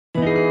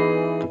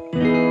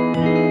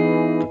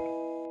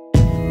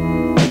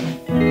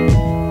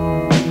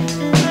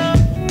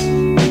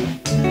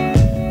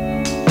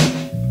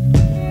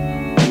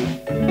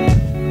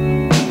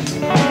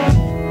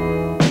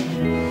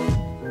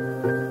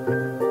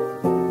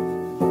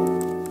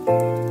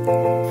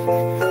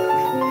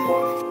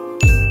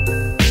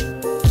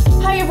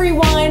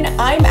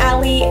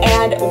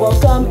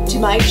welcome to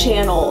my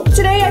channel.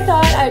 Today I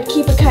thought I'd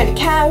keep it kind of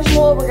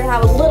casual. We're gonna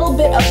have a little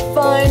bit of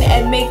fun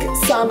and make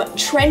some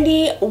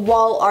trendy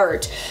wall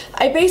art.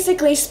 I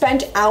basically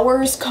spent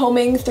hours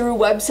combing through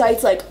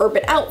websites like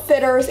Urban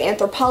Outfitters,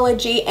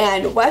 Anthropologie,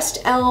 and West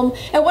Elm,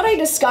 and what I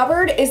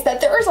discovered is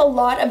that there is a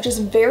lot of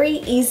just very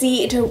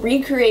easy to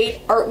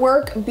recreate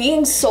artwork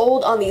being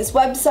sold on these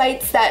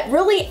websites that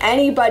really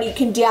anybody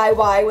can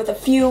DIY with a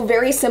few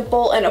very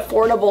simple and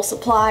affordable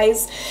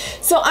supplies.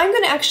 So I'm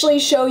going to actually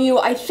show you,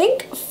 I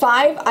think,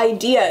 5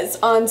 ideas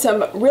on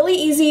some really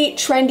easy,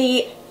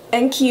 trendy,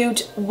 and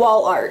cute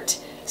wall art.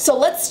 So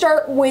let's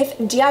start with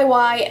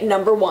DIY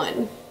number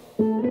 1.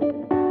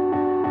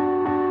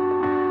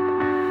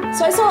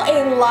 So I saw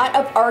a lot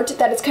of art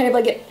that is kind of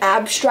like an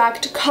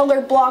abstract,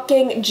 color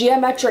blocking,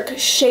 geometric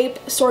shape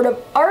sort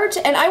of art,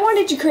 and I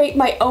wanted to create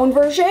my own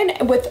version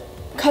with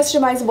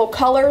customizable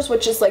colors,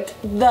 which is like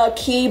the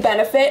key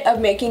benefit of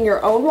making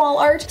your own wall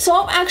art. So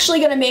I'm actually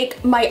going to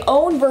make my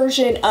own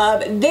version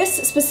of this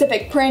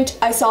specific print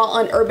I saw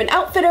on Urban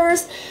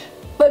Outfitters,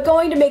 but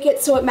going to make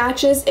it so it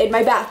matches in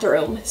my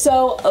bathroom.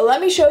 So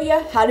let me show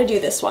you how to do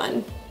this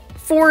one.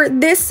 For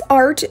this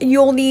art,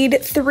 you'll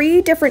need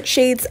 3 different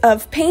shades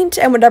of paint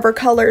and whatever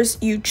colors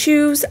you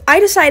choose.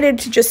 I decided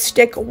to just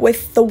stick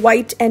with the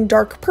white and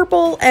dark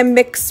purple and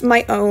mix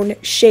my own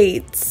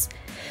shades.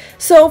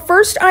 So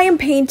first I am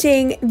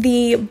painting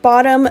the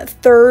bottom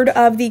third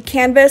of the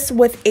canvas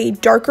with a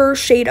darker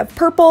shade of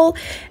purple,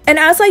 and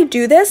as I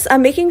do this,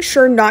 I'm making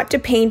sure not to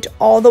paint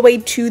all the way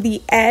to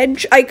the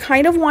edge. I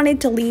kind of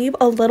wanted to leave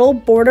a little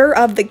border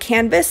of the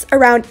canvas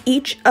around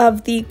each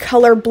of the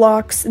color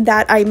blocks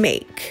that I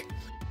make.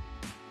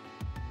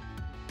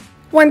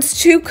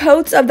 Once 2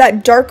 coats of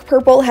that dark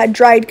purple had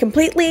dried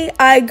completely,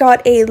 I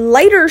got a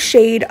lighter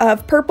shade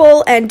of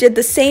purple and did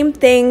the same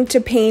thing to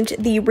paint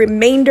the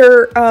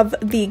remainder of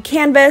the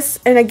canvas,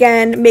 and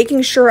again,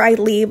 making sure I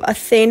leave a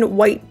thin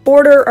white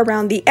border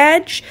around the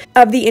edge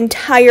of the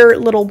entire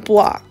little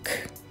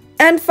block.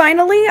 And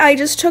finally, I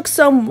just took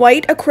some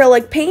white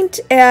acrylic paint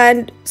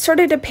and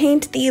started to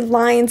paint the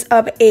lines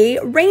of a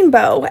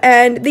rainbow.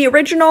 And the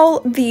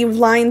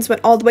lines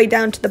went all the way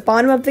down to the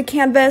bottom of the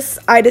canvas.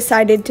 I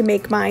decided to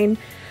make mine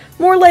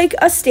more like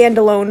a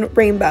standalone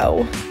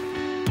rainbow.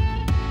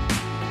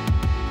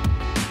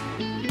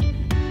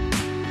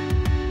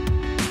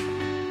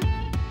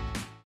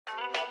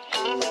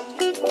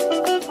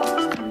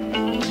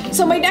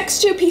 So my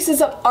next 2 pieces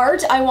of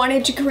art, I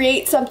wanted to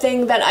create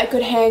something that I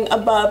could hang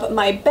above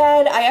my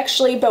bed. I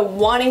actually been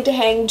wanting to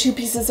hang 2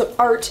 pieces of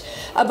art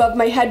above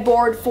my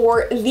headboard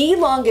for the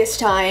longest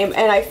time,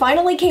 and I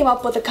finally came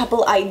up with a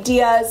couple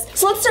ideas.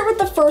 So let's start with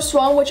the first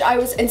one, which I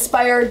was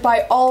inspired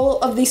by all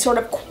of these sort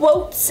of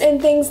quotes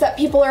and things that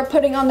people are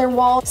putting on their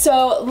wall.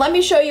 So let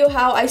me show you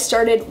how I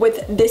started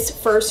with this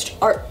first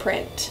art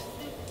print.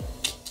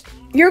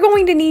 You're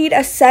going to need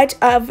a set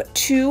of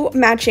 2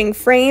 matching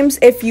frames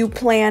if you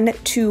plan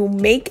to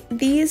make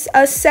these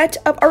a set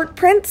of art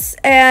prints.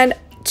 And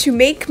to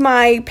make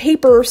my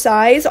paper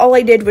size, all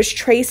I did was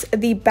trace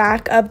the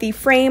back of the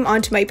frame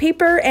onto my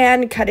paper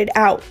and cut it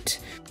out.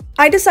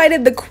 I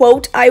decided the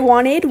quote I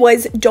wanted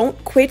was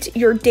 "Don't quit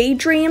your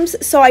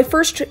daydreams," so I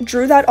first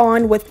drew that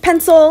on with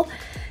pencil.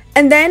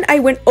 And then I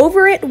went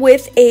over it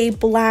with a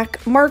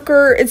black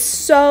marker. It's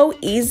so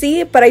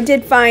easy, but I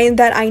did find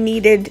that I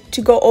needed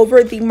to go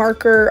over the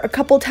marker a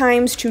couple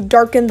times to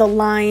darken the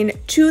line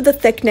to the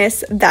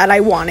thickness that I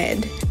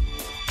wanted.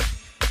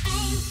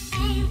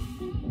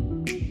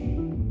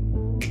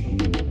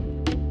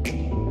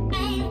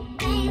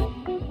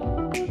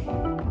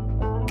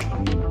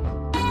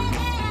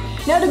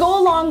 Now to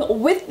go along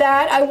with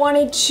that, I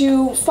wanted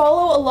to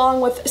follow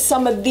along with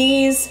some of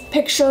these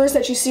pictures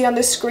that you see on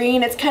the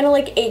screen. It's kind of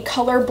like a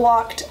color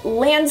blocked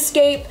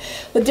landscape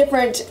with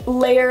different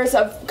layers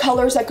of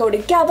colors that go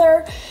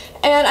together.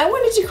 And I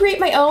wanted to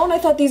create my own. I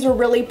thought these were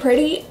really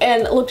pretty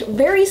and looked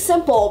very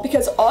simple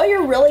because all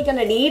you're really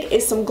gonna need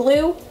is some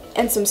glue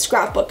and some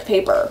scrapbook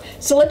paper.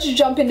 So let's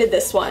jump into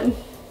this one.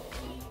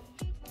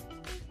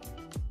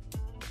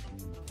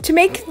 To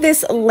make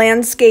this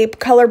landscape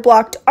color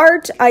blocked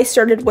art, I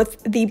started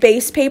with the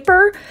base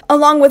paper,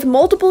 along with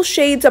multiple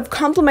shades of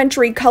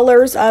complementary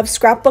colors of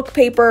scrapbook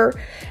paper.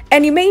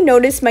 And you may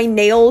notice my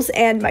nails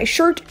and my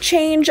shirt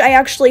change. I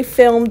actually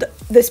filmed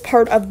this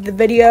part of the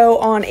video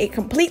on a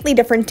completely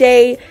different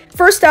day.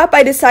 First up,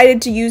 I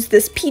decided to use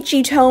this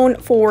peachy tone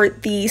for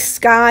the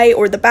sky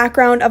or the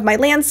background of my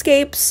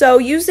landscape. So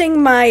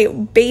using my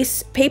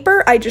base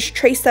paper, I just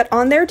traced that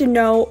on there to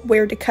know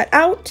where to cut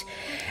out.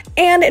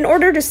 And in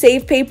order to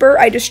save paper,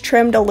 I just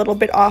trimmed a little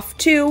bit off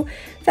too.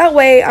 That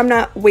way I'm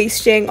not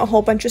wasting a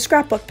whole bunch of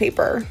scrapbook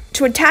paper.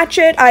 To attach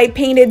it, I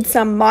painted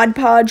some Mod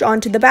Podge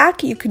onto the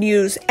back. You could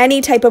use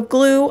any type of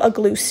glue, a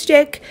glue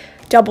stick,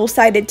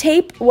 double-sided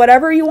tape,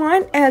 whatever you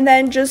want, and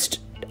then just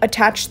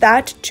attach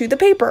that to the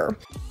paper.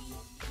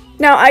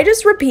 Now, I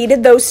just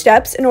repeated those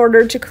steps in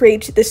order to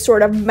create this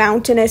sort of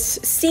mountainous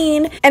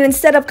scene, and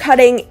instead of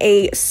cutting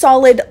a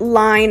solid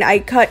line, I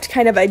cut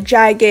kind of a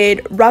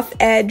jagged, rough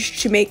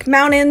edge to make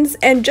mountains,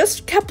 and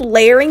just kept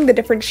layering the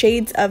different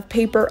shades of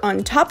paper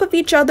on top of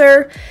each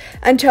other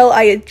until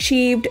I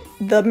achieved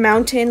the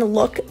mountain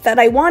look that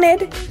I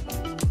wanted.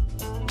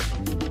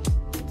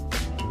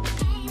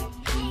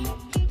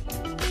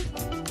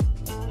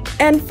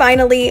 And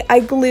finally, I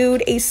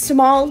glued a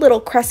small little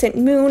crescent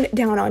moon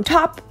down on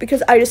top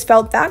because I just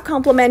felt that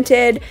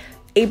complemented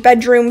a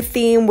bedroom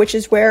theme, which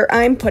is where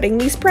I'm putting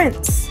these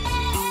prints.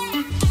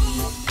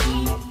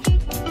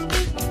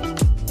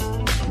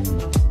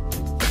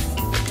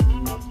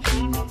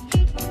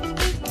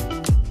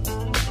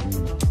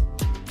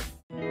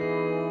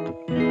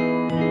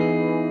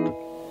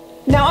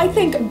 Now, I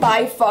think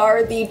by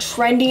far the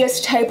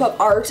trendiest type of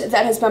art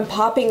that has been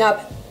popping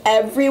up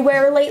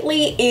everywhere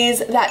lately is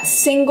that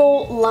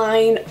single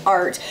line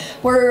art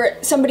where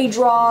somebody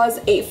draws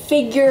a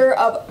figure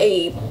of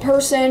a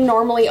person,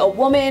 normally a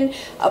woman,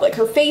 of like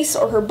her face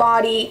or her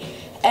body,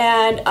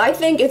 and I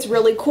think it's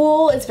really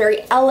cool. It's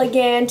very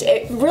elegant.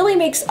 It really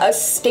makes a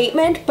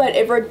statement, but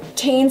it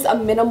retains a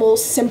minimal,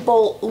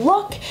 simple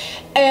look,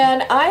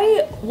 and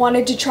I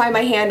wanted to try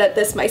my hand at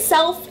this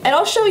myself, and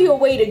I'll show you a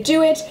way to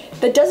do it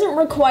that doesn't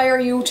require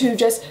you to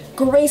just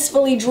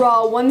gracefully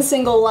draw one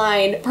single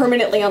line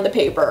permanently on the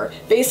paper.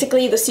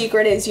 Basically, the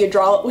secret is you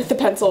draw it with the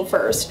pencil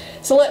first.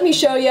 So let me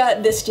show you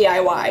this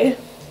DIY.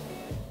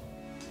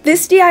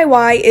 This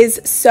DIY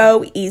is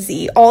so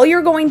easy. All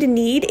you're going to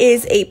need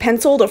is a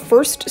pencil to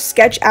first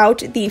sketch out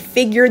the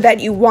figure that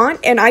you want,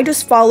 and I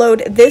just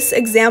followed this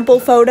example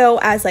photo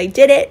as I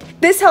did it.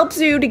 This helps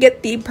you to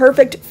get the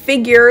perfect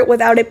figure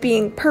without it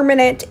being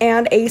permanent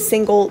and a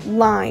single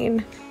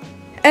line.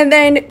 And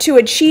then to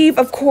achieve,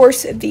 of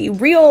course, the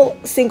real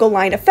single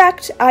line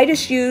effect, I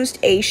just used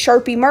a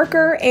Sharpie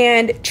marker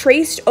and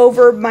traced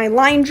over my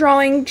line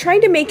drawing,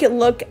 trying to make it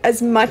look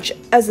as much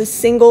as a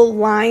single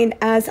line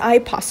as I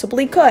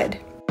possibly could.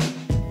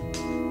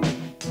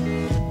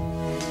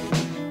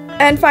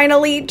 And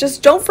finally,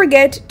 just don't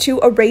forget to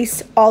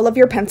erase all of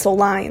your pencil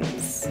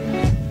lines.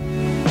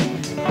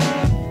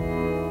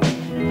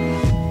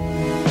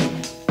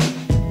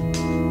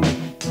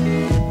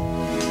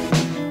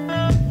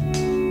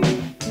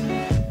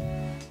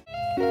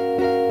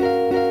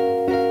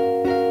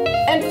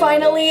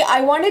 Finally,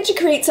 I wanted to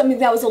create something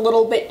that was a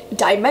little bit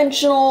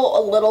dimensional,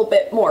 a little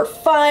bit more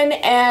fun,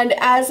 and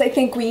as I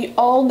think we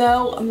all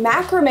know,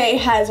 macrame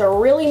has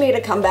really made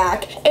a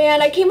comeback,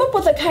 and I came up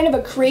with a kind of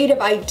a creative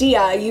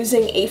idea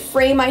using a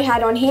frame I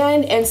had on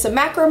hand and some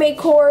macrame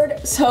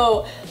cord.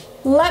 So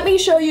let me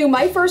show you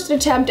my first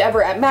attempt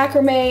ever at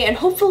macrame, and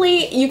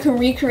hopefully you can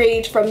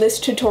recreate from this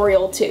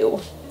tutorial too.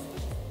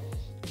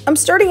 I'm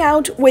starting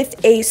out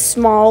with a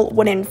small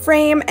wooden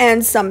frame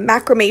and some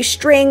macrame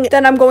string.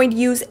 Then I'm going to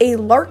use a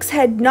lark's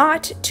head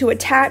knot to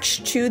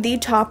attach to the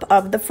top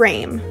of the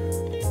frame.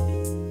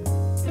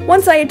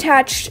 Once I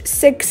attached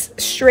 6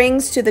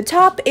 strings to the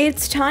top,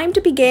 it's time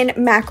to begin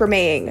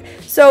macrameing.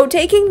 So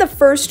taking the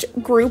first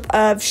group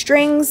of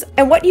strings,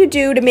 and what you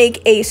do to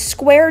make a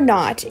square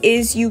knot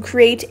is you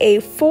create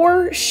a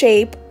 4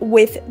 shape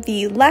with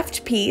the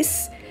left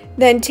piece,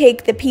 then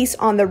take the piece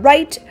on the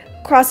right,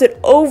 cross it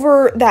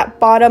over that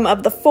bottom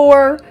of the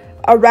 4,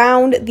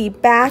 around the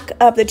back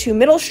of the 2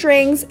 middle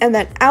strings, and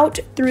then out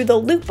through the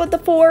loop of the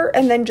 4,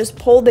 and then just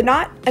pull the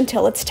knot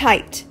until it's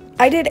tight.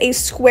 I did a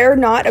square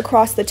knot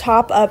across the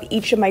top of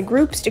each of my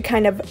groups to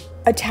kind of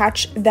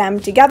attach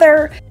them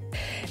together.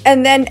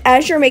 And then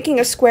as you're making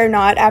a square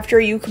knot, after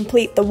you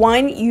complete the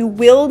one, you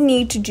will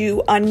need to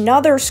do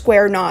another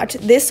square knot.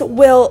 This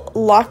will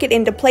lock it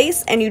into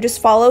place, and you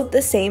just follow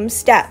the same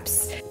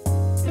steps.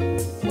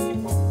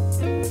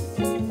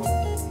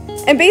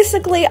 And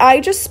basically, I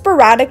just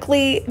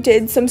sporadically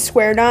did some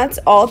square knots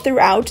all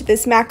throughout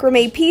this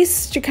macrame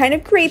piece to kind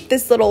of create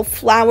this little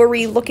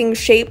flowery looking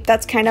shape.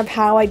 That's kind of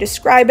how I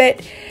describe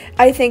it.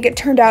 I think it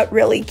turned out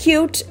really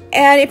cute.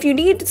 And if you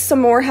need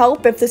some more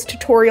help, if this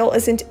tutorial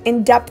isn't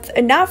in depth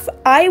enough,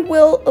 I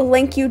will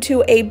link you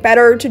to a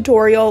better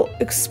tutorial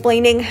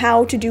explaining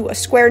how to do a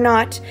square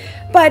knot.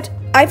 But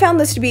I found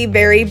this to be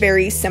very,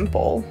 very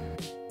simple.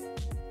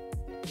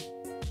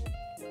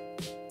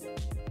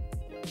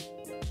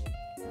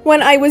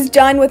 When I was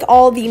done with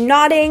all the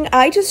knotting,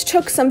 I just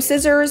took some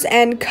scissors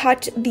and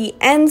cut the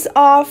ends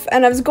off,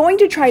 and I was going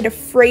to try to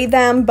fray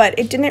them, but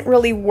it didn't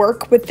really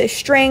work with this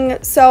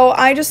string, so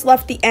I just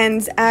left the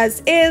ends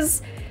as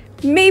is.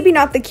 Maybe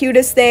not the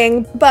cutest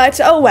thing,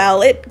 but oh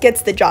well, it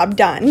gets the job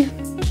done.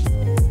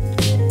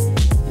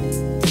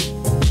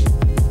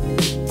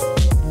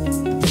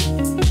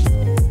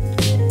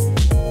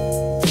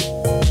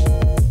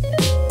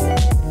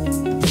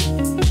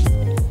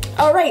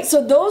 Alright,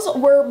 so those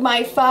were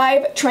my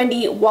 5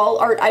 trendy wall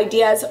art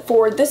ideas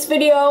for this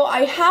video.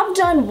 I have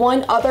done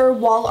one other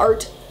wall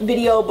art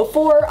video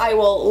before. I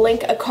will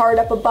link a card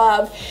up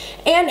above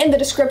and in the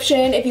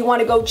description if you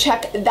want to go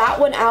check that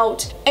one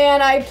out.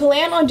 And I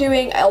plan on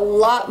doing a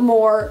lot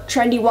more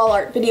trendy wall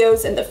art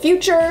videos in the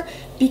future.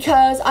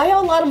 because I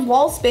have a lot of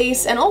wall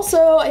space, and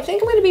also I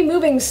think I'm going to be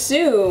moving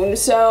soon,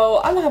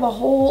 so I'm going to have a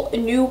whole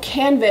new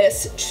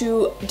canvas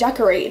to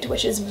decorate,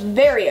 which is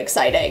very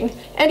exciting.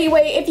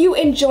 Anyway, if you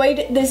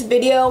enjoyed this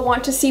video,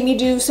 want to see me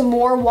do some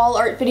more wall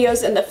art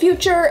videos in the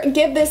future,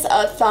 give this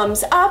a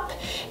thumbs up,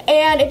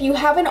 and if you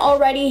haven't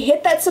already,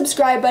 hit that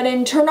subscribe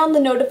button, turn on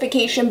the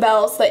notification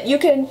bell so that you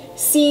can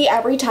see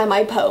every time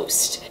I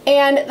post.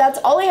 And that's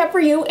all I have for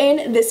you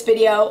in this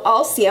video.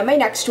 I'll see you in my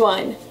next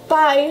one.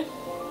 Bye!